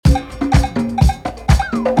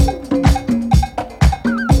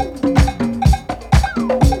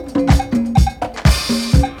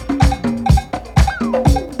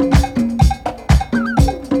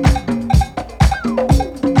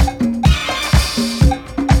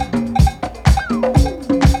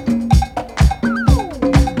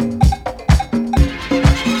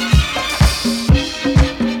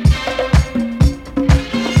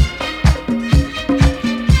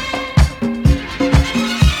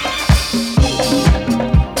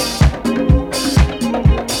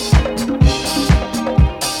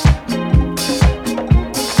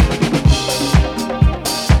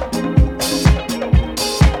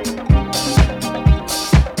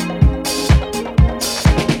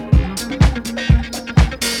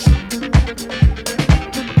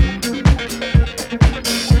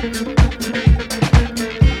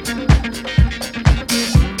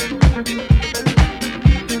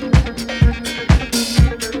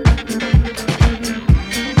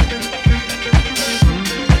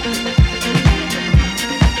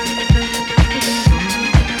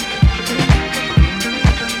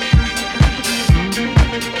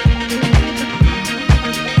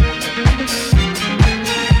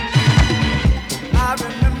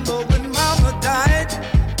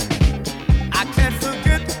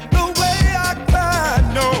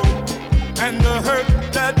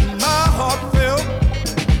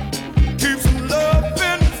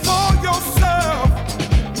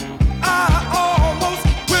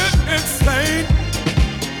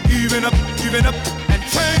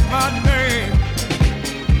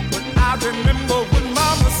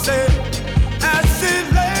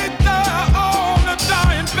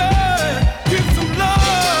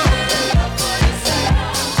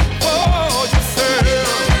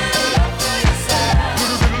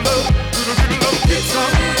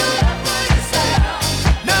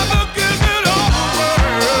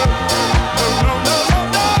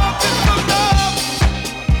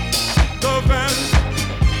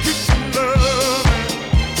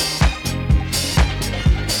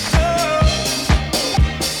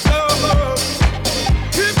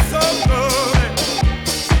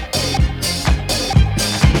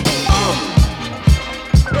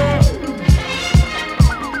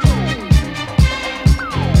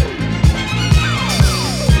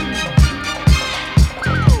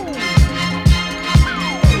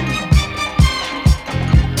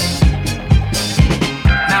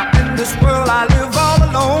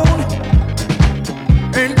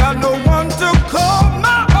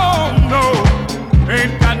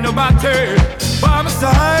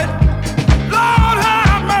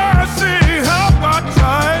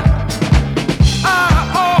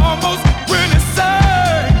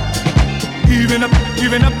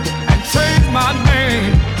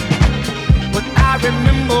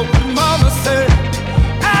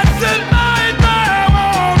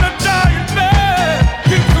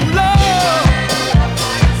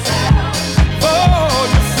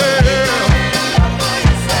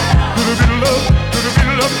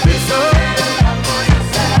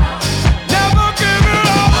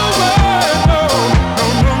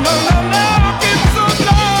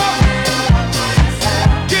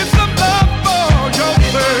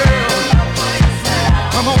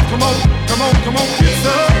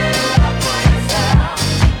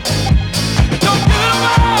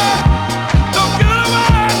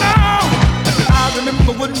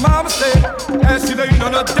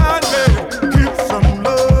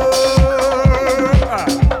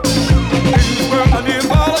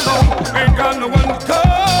got no one to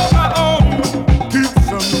call my own. Keep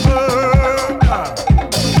some love.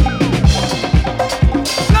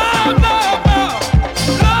 Love, love, love.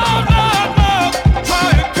 Love, love, love. Try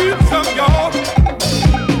and keep some, y'all.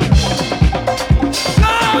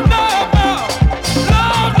 Love, love, love.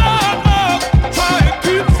 Love, love, love. Try and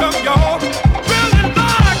keep some, y'all. Really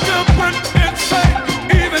like to put insane.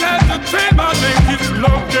 Even as the train, my name keeps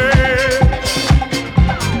looking.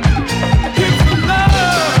 Keep some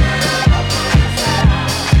love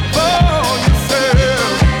for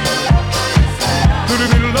yourself. Little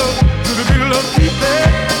bit of love, little bit of love, keep it.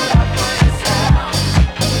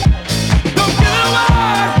 Don't give it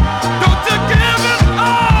away. Don't you give it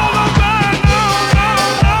all away. No, no,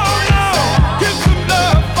 no, no. Get some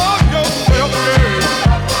love for yourself, yeah.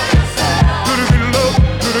 Little bit of love,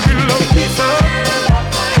 little bit of love, keep it.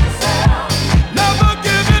 Never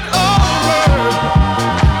give it all away.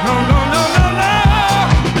 No, no, no, no, no.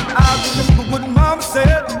 I remember what Mama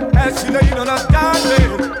said as she laid on her dying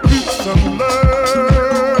bed.